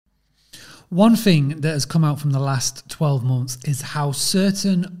One thing that has come out from the last 12 months is how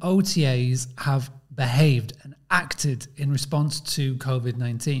certain OTAs have behaved and acted in response to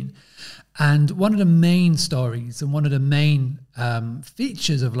COVID-19. And one of the main stories and one of the main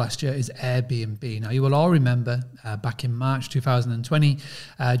features of last year is Airbnb. Now, you will all remember back in March 2020,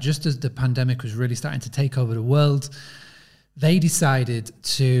 just as the pandemic was really starting to take over the world, they decided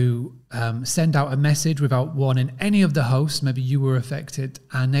to send out a message without warning any of the hosts. Maybe you were affected,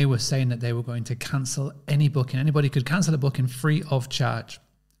 and they were saying that they were going to cancel any booking. Anybody could cancel a booking free of charge.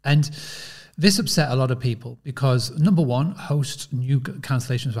 And this upset a lot of people because, number one, hosts knew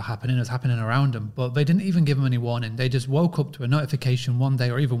cancellations were happening. It was happening around them, but they didn't even give them any warning. They just woke up to a notification one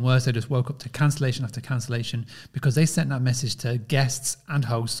day, or even worse, they just woke up to cancellation after cancellation because they sent that message to guests and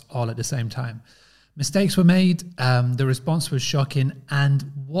hosts all at the same time. Mistakes were made, the response was shocking,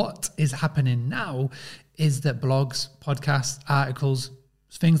 and what is happening now is that blogs, podcasts, articles,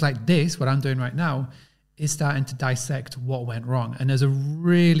 things like this, what I'm doing right now, is starting to dissect what went wrong. And there's a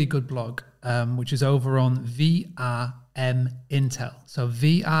really good blog, which is over on VRM Intel. So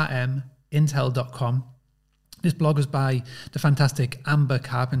vrmintel.com. This blog was by the fantastic Amber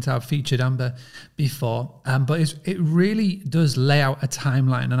Carpenter. I've featured Amber before, but it really does lay out a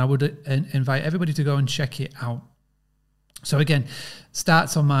timeline, and I would invite everybody to go and check it out. So again,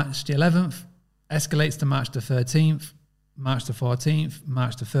 starts on March the 11th, escalates to March the 13th, March the 14th,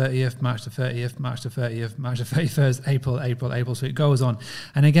 March the 30th, March the 30th, March the 30th, March the 31st, April. So it goes on.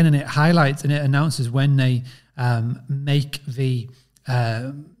 And again, and it highlights and it announces when they make the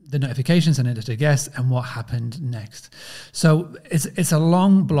notifications and it to guests and what happened next. So it's a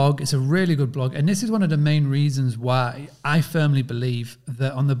long blog. It's a really good blog. And this is one of the main reasons why I firmly believe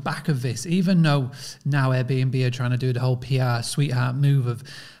that on the back of this, even though now Airbnb are trying to do the whole PR sweetheart move of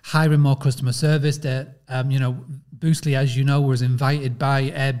hiring more customer service, that, Boostly, as you know, was invited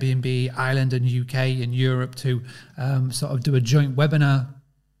by Airbnb, Ireland and UK and Europe to sort of do a joint webinar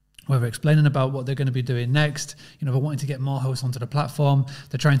where they're explaining about what they're going to be doing next. They're wanting to get more hosts onto the platform.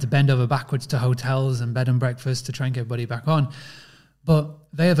 They're trying to bend over backwards to hotels and bed and breakfast to try and get everybody back on. But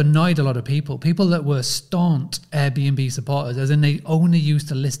they have annoyed a lot of people that were staunch Airbnb supporters, as in they only used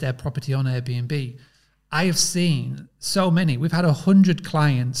to list their property on Airbnb. I have seen so many. We've had 100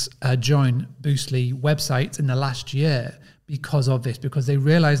 clients join Boostly websites in the last year because of this, because they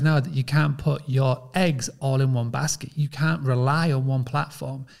realize now that you can't put your eggs all in one basket. You can't rely on one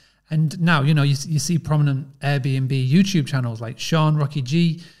platform. And now, you see prominent Airbnb YouTube channels like Sean, Rocky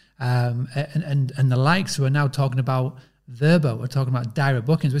G, and the likes, who are now talking about Verbo, or talking about direct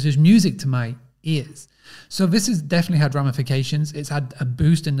bookings, which is music to my ears. So this has definitely had ramifications. It's had a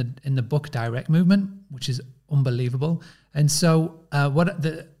boost in the book direct movement, which is unbelievable. And so what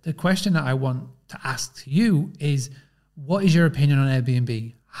the question that I want to ask you is, what is your opinion on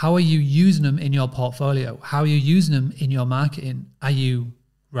Airbnb? How are you using them in your portfolio? How are you using them in your marketing? Are you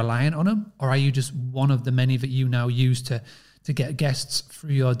reliant on them, or are you just one of the many that you now use to get guests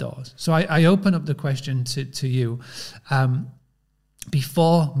through your doors? So I open up the question to you.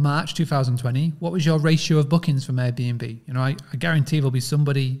 Before March 2020, what was your ratio of bookings from Airbnb? I guarantee there'll be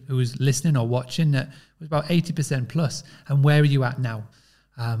somebody who is listening or watching that was about 80% plus. And where are you at now?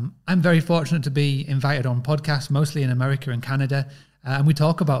 I'm very fortunate to be invited on podcasts, mostly in America and Canada. And we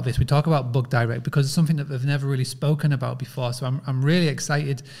talk about this. We talk about book direct because it's something that they've never really spoken about before. So I'm really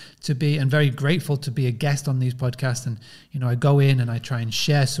excited to be, and very grateful to be, a guest on these podcasts. And, I go in and I try and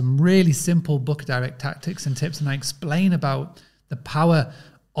share some really simple book direct tactics and tips. And I explain about the power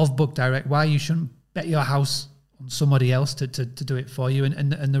of book direct, why you shouldn't bet your house on somebody else to do it for you,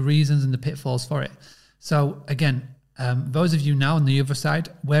 and the reasons and the pitfalls for it. So again, those of you now on the other side,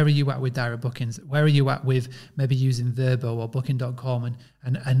 where are you at with direct bookings? Where are you at with maybe using Verbo or Booking.com,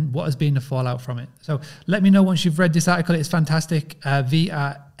 and what has been the fallout from it? So let me know once you've read this article. It's fantastic.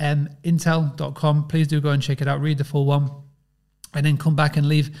 vrmintel.com. Please do go and check it out. Read the full one, and then come back and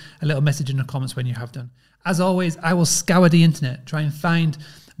leave a little message in the comments when you have done. As always, I will scour the internet, try and find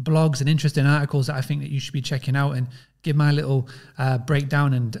blogs and interesting articles that I think that you should be checking out, and give my little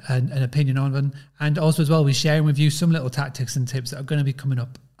breakdown and an opinion on them. And also as well, we're sharing with you some little tactics and tips that are going to be coming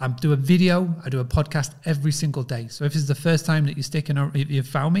up. I do a video, I do a podcast every single day. So if this is the first time that you're sticking, or if you've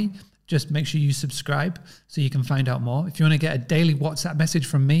found me, just make sure you subscribe so you can find out more. If you want to get a daily WhatsApp message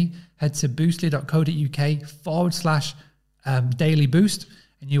from me, head to boostly.co.uk/daily boost.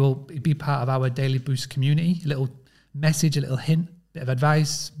 And you will be part of our Daily Boost community. A little message, a little hint, bit of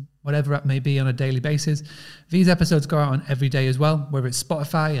advice, whatever it may be, on a daily basis. These episodes go out on every day as well, whether it's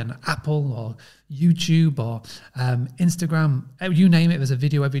Spotify and Apple or YouTube or Instagram, you name it. There's a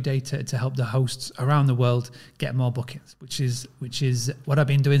video every day to help the hosts around the world get more bookings, which is what I've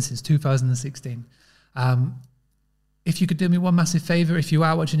been doing since 2016. If you could do me one massive favor, if you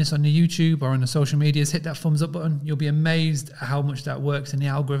are watching this on the YouTube or on the social medias, hit that thumbs up button. You'll be amazed at how much that works in the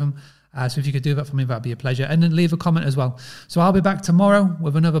algorithm. So if you could do that for me, that'd be a pleasure. And then leave a comment as well. So I'll be back tomorrow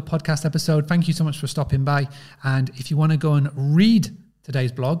with another podcast episode. Thank you so much for stopping by. And if you want to go and read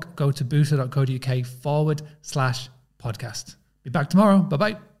today's blog, go to booster.co.uk/podcast. Be back tomorrow.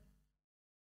 Bye-bye.